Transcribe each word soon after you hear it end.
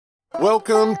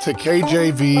Welcome to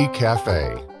KJV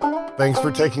Cafe. Thanks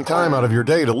for taking time out of your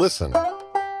day to listen.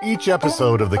 Each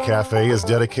episode of the Cafe is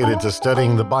dedicated to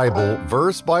studying the Bible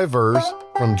verse by verse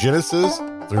from Genesis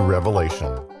through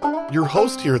Revelation. Your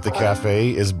host here at the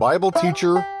Cafe is Bible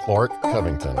teacher Clark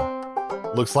Covington.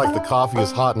 Looks like the coffee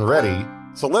is hot and ready,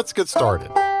 so let's get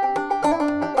started.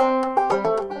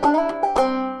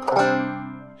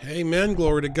 Amen.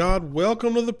 Glory to God.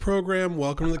 Welcome to the program.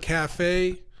 Welcome to the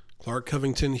Cafe. Clark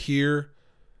Covington here.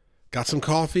 Got some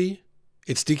coffee.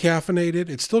 It's decaffeinated.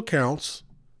 It still counts.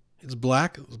 It's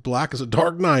black. It's black as a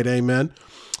dark night. Amen.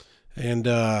 And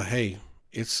hey,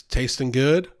 it's tasting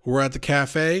good. We're at the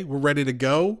cafe. We're ready to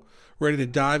go. Ready to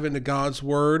dive into God's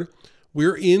Word.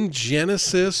 We're in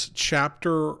Genesis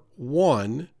chapter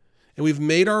 1, and we've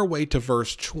made our way to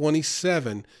verse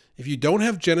 27. If you don't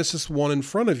have Genesis 1 in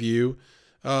front of you,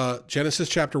 Genesis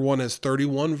chapter 1 has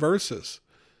 31 verses.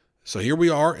 So here we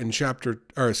are in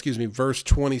verse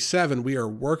 27. We are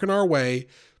working our way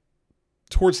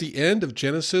towards the end of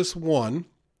Genesis 1,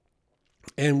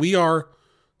 and we are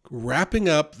wrapping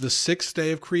up the sixth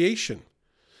day of creation.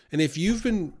 And if you've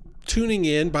been tuning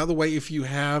in, by the way, if you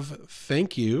have,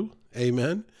 thank you.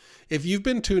 Amen. If you've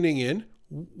been tuning in,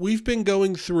 we've been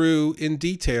going through in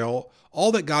detail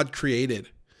all that God created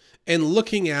and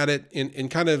looking at it in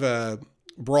kind of a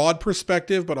broad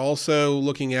perspective, but also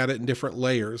looking at it in different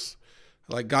layers.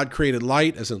 Like God created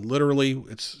light, as in literally,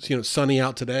 it's sunny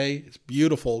out today. It's a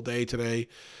beautiful day today.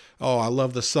 Oh, I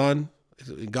love the sun.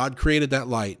 God created that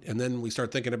light. And then we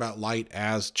start thinking about light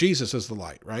as Jesus is the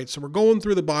light, right? So we're going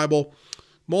through the Bible,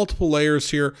 multiple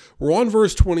layers here. We're on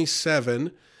verse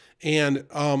 27. And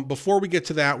before we get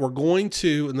to that, we're going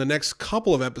to, in the next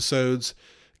couple of episodes,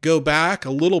 go back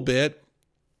a little bit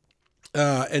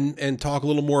and talk a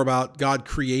little more about God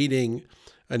creating.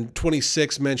 And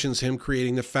 26 mentions him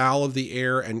creating the fowl of the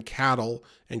air and cattle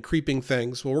and creeping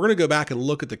things. Well, we're going to go back and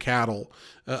look at the cattle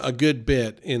a good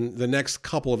bit in the next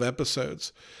couple of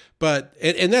episodes. But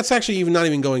and that's actually even not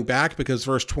even going back, because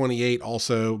verse 28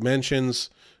 also mentions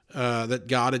that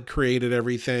God had created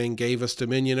everything, gave us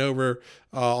dominion over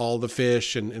all the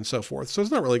fish and so forth. So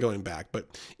it's not really going back. But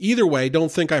either way,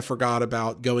 don't think I forgot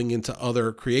about going into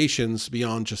other creations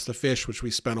beyond just the fish, which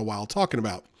we spent a while talking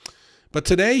about. But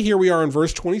today, here we are in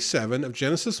verse 27 of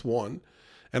Genesis 1,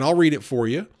 and I'll read it for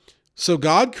you. So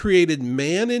God created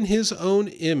man in his own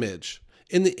image.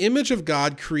 In the image of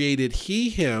God created he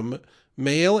him,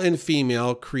 male and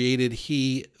female created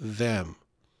he them.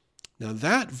 Now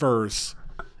that verse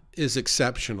is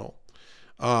exceptional.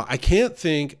 I can't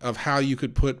think of how you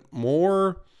could put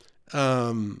more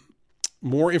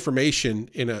information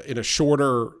in a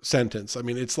shorter sentence. I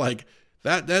mean, it's like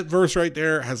that verse right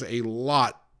there has a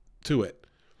lot to it.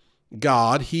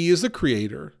 God, he is the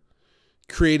creator,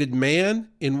 created man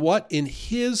in what? In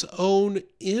his own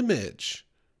image.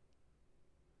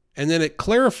 And then it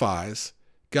clarifies,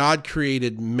 God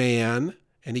created man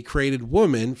and he created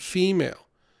woman, female.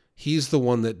 He's the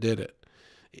one that did it.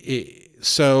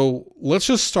 So let's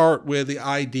just start with the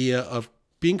idea of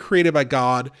being created by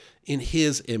God in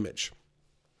his image.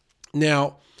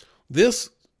 Now,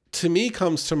 this to me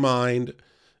comes to mind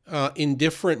in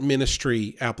different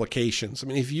ministry applications. I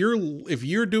mean, if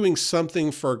you're doing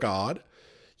something for God,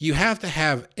 you have to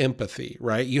have empathy,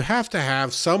 right? You have to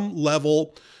have some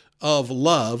level of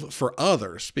love for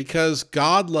others, because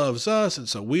God loves us, and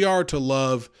so we are to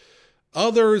love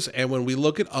others. And when we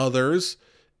look at others,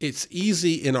 it's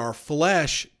easy in our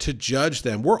flesh to judge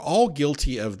them. We're all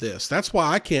guilty of this. That's why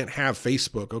I can't have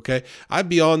Facebook, okay? I'd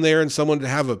be on there and someone to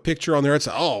have a picture on there and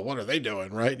say, oh, what are they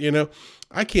doing, right?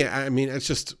 I can't. I mean, it's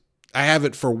just, I have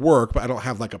it for work, but I don't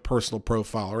have like a personal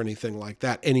profile or anything like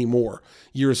that anymore.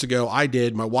 Years ago, I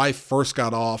did. My wife first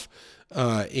got off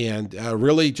and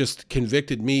really just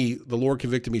convicted me. The Lord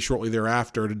convicted me shortly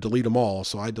thereafter to delete them all.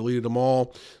 So I deleted them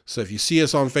all. So if you see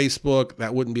us on Facebook,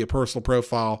 that wouldn't be a personal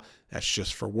profile. That's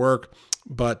just for work,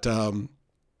 but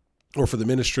or for the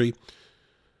ministry.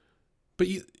 But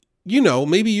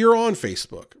maybe you're on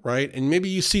Facebook, right? And maybe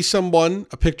you see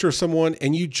a picture of someone,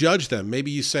 and you judge them. Maybe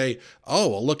you say, oh,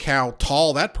 well, look how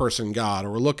tall that person got,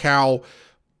 or look how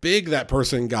big that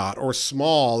person got, or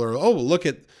small, or, oh, look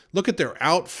at their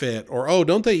outfit, or, oh,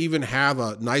 don't they even have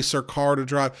a nicer car to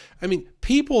drive? I mean,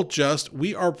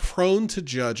 we are prone to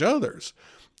judge others.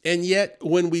 And yet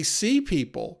when we see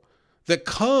people that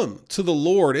come to the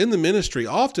Lord in the ministry,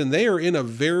 often they are in a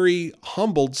very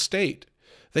humbled state.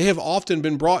 They have often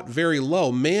been brought very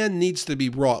low. Man needs to be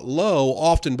brought low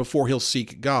often before he'll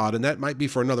seek God. And that might be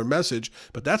for another message,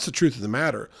 but that's the truth of the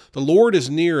matter. The Lord is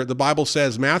near. The Bible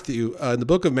says, in the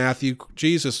book of Matthew,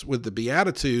 Jesus with the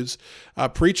Beatitudes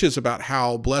preaches about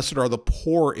how blessed are the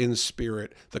poor in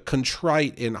spirit, the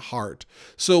contrite in heart.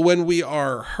 So when we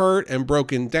are hurt and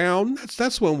broken down,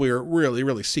 that's when we're really,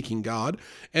 really seeking God.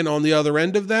 And on the other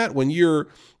end of that, when you're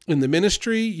in the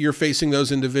ministry, you're facing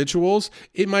those individuals,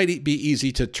 it might be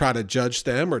easy to try to judge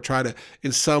them or try to,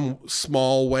 in some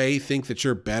small way, think that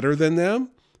you're better than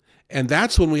them. And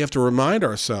that's when we have to remind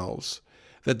ourselves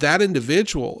that that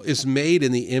individual is made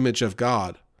in the image of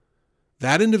God.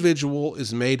 That individual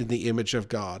is made in the image of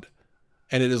God.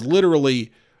 And it is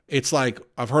literally, it's like,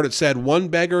 I've heard it said, one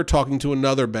beggar talking to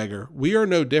another beggar. We are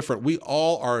no different. We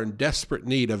all are in desperate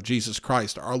need of Jesus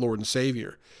Christ, our Lord and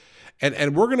Savior.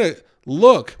 And we're going to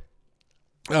look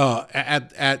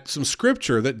at some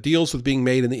scripture that deals with being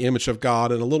made in the image of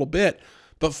God in a little bit.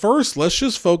 But first, let's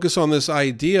just focus on this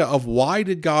idea of why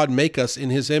did God make us in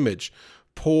his image?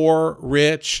 Poor,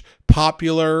 rich,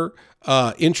 popular,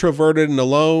 introverted and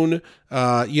alone,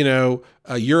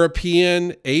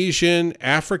 European, Asian,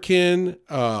 African,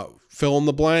 fill in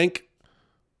the blank,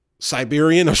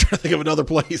 Siberian. I'm trying to think of another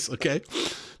place, okay?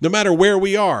 No matter where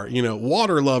we are,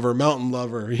 water lover, mountain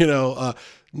lover,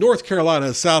 North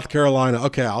Carolina, South Carolina.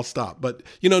 Okay, I'll stop. But,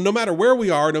 no matter where we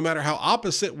are, no matter how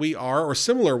opposite we are or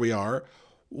similar we are,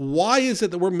 why is it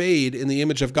that we're made in the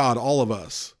image of God, all of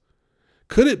us?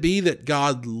 Could it be that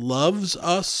God loves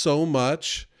us so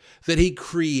much that he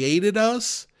created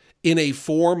us in a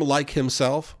form like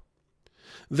himself?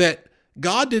 That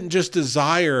God didn't just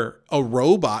desire a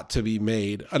robot to be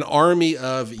made, an army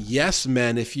of yes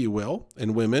men, if you will,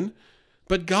 and women,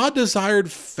 but God desired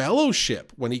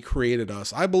fellowship when he created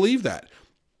us. I believe that.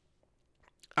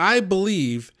 I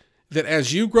believe that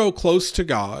as you grow close to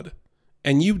God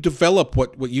and you develop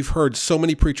what you've heard so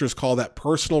many preachers call that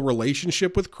personal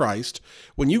relationship with Christ,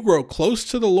 when you grow close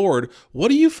to the Lord, what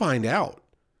do you find out?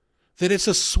 That it's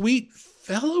a sweet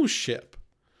fellowship.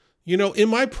 In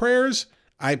my prayers,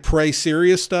 I pray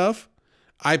serious stuff.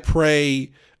 I pray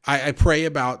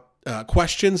about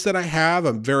questions that I have.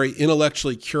 I'm very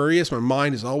intellectually curious. My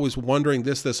mind is always wondering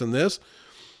this, and this.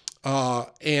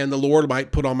 And the Lord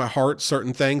might put on my heart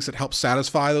certain things that help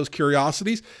satisfy those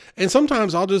curiosities. And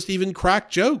sometimes I'll just even crack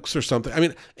jokes or something. I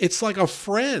mean, it's like a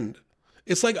friend.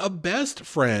 It's like a best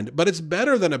friend, but it's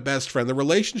better than a best friend. The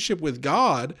relationship with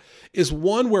God is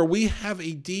one where we have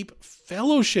a deep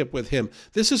fellowship with him.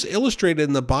 This is illustrated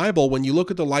in the Bible when you look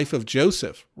at the life of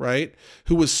Joseph, right?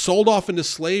 Who was sold off into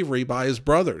slavery by his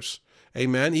brothers.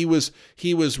 Amen. He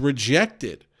was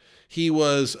rejected. He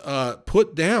was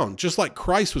put down, just like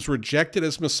Christ was rejected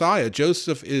as Messiah.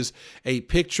 Joseph is a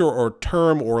picture or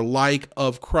term or like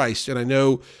of Christ. And I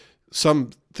know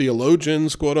some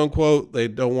theologians, quote unquote, they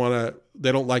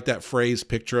don't like that phrase,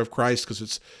 picture of Christ, because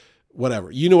it's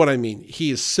whatever. You know what I mean?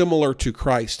 He is similar to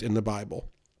Christ in the Bible.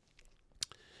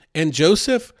 And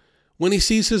Joseph, when he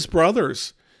sees his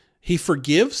brothers, he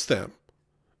forgives them.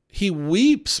 He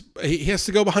weeps. He has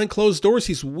to go behind closed doors.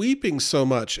 He's weeping so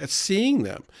much at seeing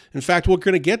them. In fact, we're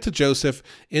going to get to Joseph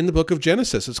in the book of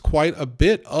Genesis. It's quite a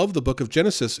bit of the book of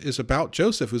Genesis is about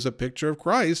Joseph, who's a picture of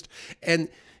Christ. And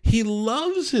he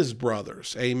loves his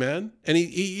brothers, amen? And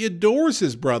he adores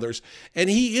his brothers. And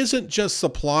he isn't just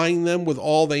supplying them with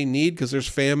all they need because there's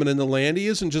famine in the land. He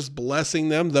isn't just blessing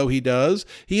them, though he does.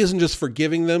 He isn't just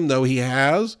forgiving them, though he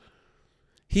has.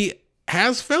 He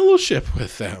has fellowship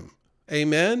with them,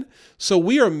 amen? So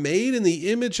we are made in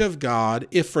the image of God,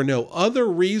 if for no other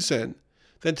reason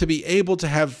than to be able to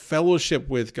have fellowship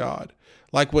with God.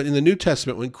 Like what in the New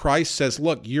Testament, when Christ says,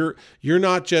 look, you're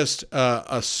not just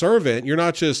a servant, you're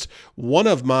not just one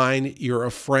of mine, you're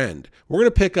a friend. We're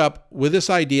going to pick up with this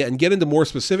idea and get into more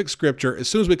specific scripture as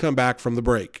soon as we come back from the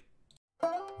break.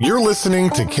 You're listening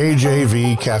to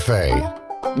KJV Cafe.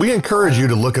 We encourage you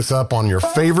to look us up on your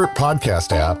favorite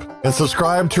podcast app and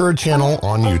subscribe to our channel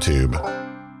on YouTube.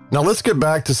 Now let's get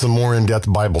back to some more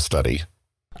in-depth Bible study.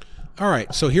 All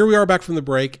right, so here we are back from the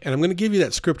break, and I'm going to give you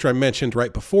that scripture I mentioned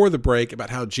right before the break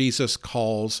about how Jesus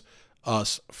calls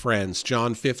us friends.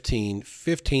 John 15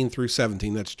 through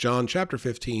 17. That's John chapter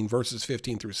 15, verses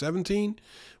 15 through 17.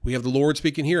 We have the Lord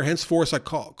speaking here. Henceforth I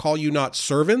call you not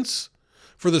servants,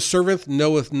 for the servant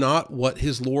knoweth not what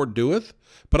his Lord doeth,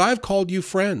 but I have called you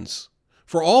friends.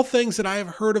 For all things that I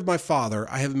have heard of my Father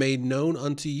I have made known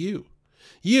unto you.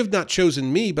 Ye have not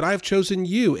chosen me, but I have chosen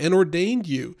you and ordained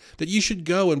you, that ye should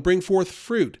go and bring forth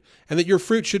fruit, and that your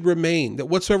fruit should remain, that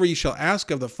whatsoever ye shall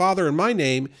ask of the Father in my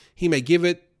name, he may give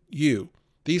it you.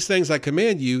 These things I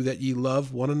command you, that ye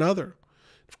love one another.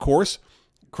 Of course,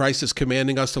 Christ is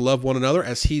commanding us to love one another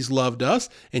as he's loved us.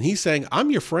 And he's saying,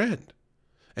 I'm your friend.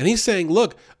 And he's saying,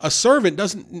 look, the servant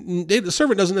doesn't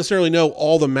necessarily know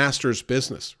all the master's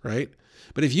business, right?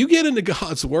 But if you get into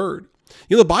God's word,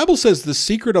 the Bible says the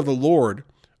secret of the Lord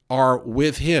are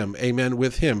with him. Amen.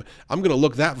 With him. I'm going to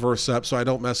look that verse up so I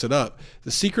don't mess it up.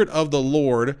 The secret of the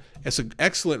Lord. It's an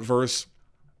excellent verse.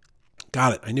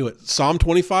 Got it. I knew it. Psalm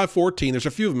 25:14. There's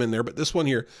a few of them in there, but this one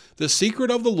here. The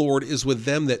secret of the Lord is with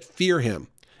them that fear him,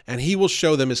 and he will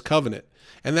show them his covenant.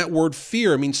 And that word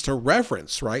fear means to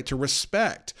reverence, right? To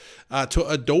respect, to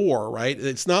adore, right?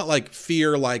 It's not like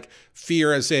fear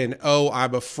as in, oh,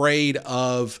 I'm afraid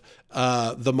of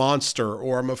the monster,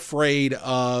 or I'm afraid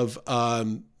of,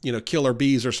 killer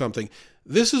bees or something.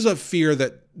 This is a fear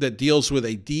that deals with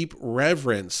a deep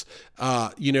reverence.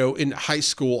 In high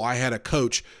school, I had a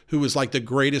coach who was like the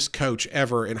greatest coach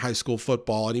ever in high school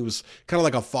football. And he was kind of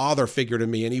like a father figure to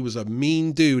me. And he was a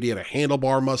mean dude. He had a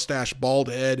handlebar mustache, bald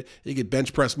head. He could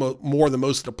bench press more than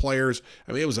most of the players.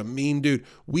 I mean, it was a mean dude.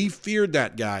 We feared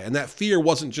that guy. And that fear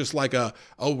wasn't just like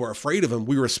we're afraid of him.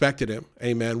 We respected him.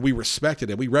 Amen. We respected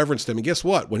him. We reverenced him. And guess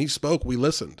what? When he spoke, we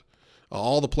listened.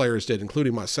 All the players did,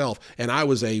 including myself. And I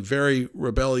was a very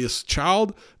rebellious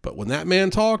child, but when that man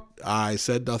talked, I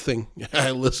said nothing.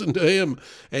 I listened to him.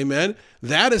 Amen.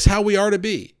 That is how we are to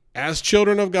be. As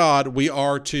children of God, we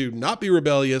are to not be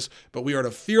rebellious, but we are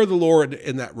to fear the Lord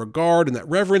in that regard and that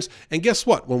reverence. And guess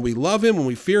what? When we love him, when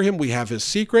we fear him, we have his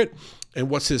secret. And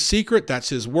what's his secret? That's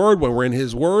his word. When we're in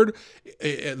his word,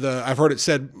 I've heard it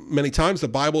said many times, the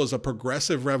Bible is a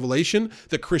progressive revelation.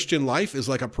 The Christian life is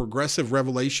like a progressive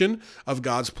revelation of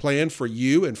God's plan for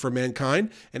you and for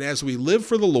mankind. And as we live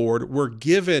for the Lord, we're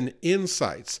given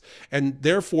insights. And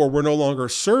therefore, we're no longer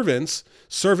servants.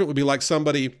 Servant would be like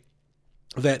somebody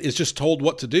that is just told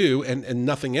what to do and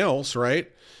nothing else,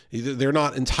 right? They're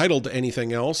not entitled to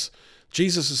anything else.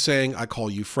 Jesus is saying, I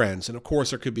call you friends. And of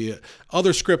course, there could be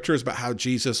other scriptures about how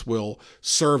Jesus will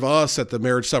serve us at the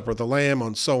marriage supper of the Lamb,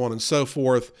 and so on and so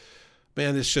forth.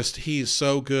 Man, it's just, he's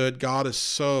so good. God is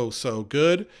so, so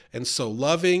good and so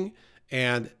loving.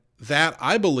 And that,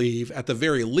 I believe, at the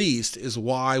very least, is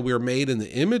why we're made in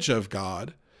the image of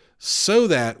God, so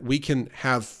that we can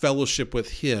have fellowship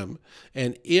with him.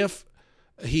 And if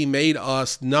he made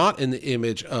us not in the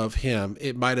image of him,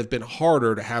 it might have been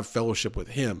harder to have fellowship with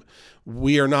him.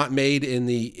 We are not made in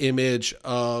the image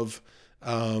of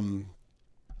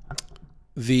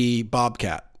the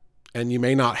bobcat, and you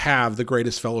may not have the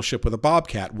greatest fellowship with a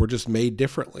bobcat. We're just made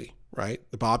differently, right?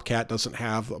 The bobcat doesn't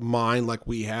have a mind like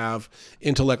we have,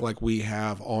 intellect like we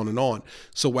have, on and on.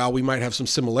 So while we might have some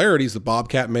similarities, the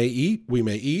bobcat may eat, we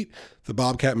may eat. The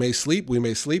bobcat may sleep, we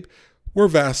may sleep. We're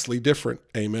vastly different.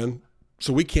 Amen.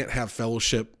 So we can't have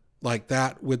fellowship like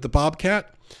that with the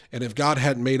bobcat. And if God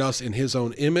hadn't made us in his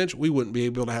own image, we wouldn't be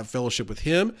able to have fellowship with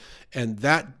him. And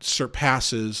that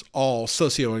surpasses all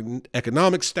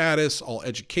socioeconomic status, all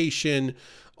education,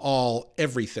 all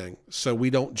everything. So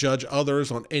we don't judge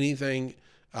others on anything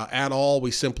at all.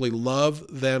 We simply love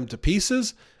them to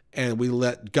pieces, and we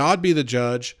let God be the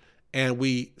judge. And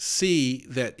we see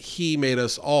that he made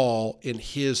us all in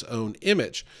his own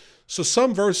image. So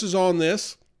some verses on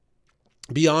this,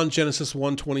 beyond Genesis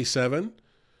 1:27,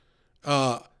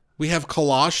 we have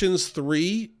Colossians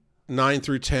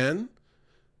 3:9-10,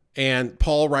 and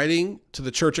Paul writing to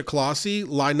the church at Colossae,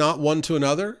 lie not one to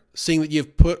another, seeing that you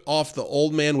have put off the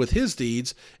old man with his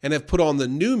deeds, and have put on the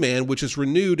new man, which is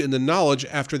renewed in the knowledge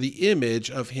after the image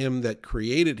of him that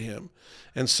created him.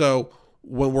 And so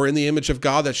when we're in the image of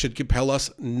God, that should compel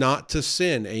us not to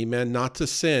sin. Amen. Not to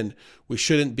sin. We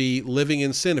shouldn't be living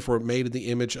in sin if we're made in the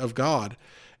image of God.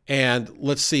 And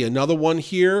let's see another one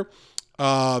here.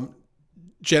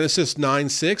 Genesis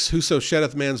 9:6, whoso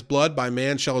sheddeth man's blood, by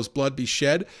man shall his blood be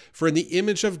shed, for in the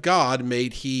image of God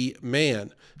made he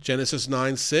man. Genesis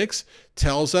 9:6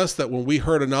 tells us that when we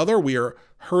hurt another, we are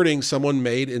hurting someone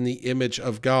made in the image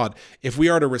of God. If we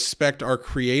are to respect our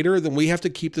Creator, then we have to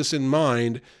keep this in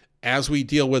mind as we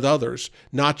deal with others,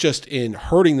 not just in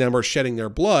hurting them or shedding their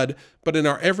blood, but in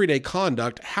our everyday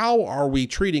conduct. How are we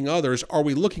treating others? Are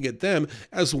we looking at them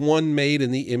as one made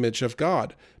in the image of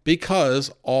God?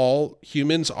 Because all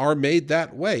humans are made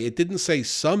that way. It didn't say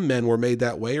some men were made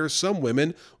that way or some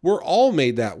women. Were all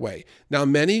made that way. Now,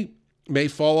 many may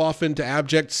fall off into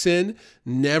abject sin,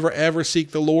 never ever seek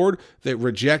the Lord, that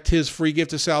reject his free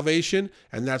gift of salvation,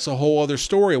 and that's a whole other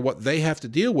story of what they have to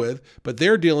deal with, but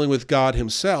they're dealing with God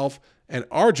himself, and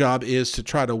our job is to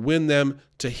try to win them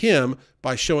to him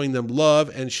by showing them love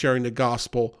and sharing the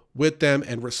gospel with them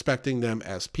and respecting them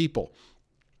as people.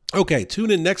 Okay,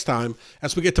 tune in next time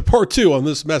as we get to part 2 on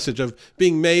this message of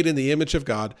being made in the image of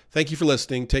God. Thank you for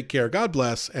listening. Take care. God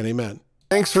bless, and amen.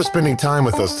 Thanks for spending time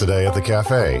with us today at the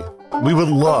cafe. We would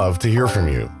love to hear from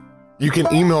you. You can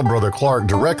email Brother Clark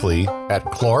directly at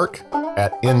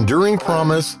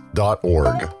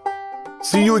clark@enduringpromise.org.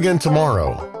 See you again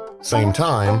tomorrow. Same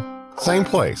time, same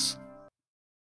place.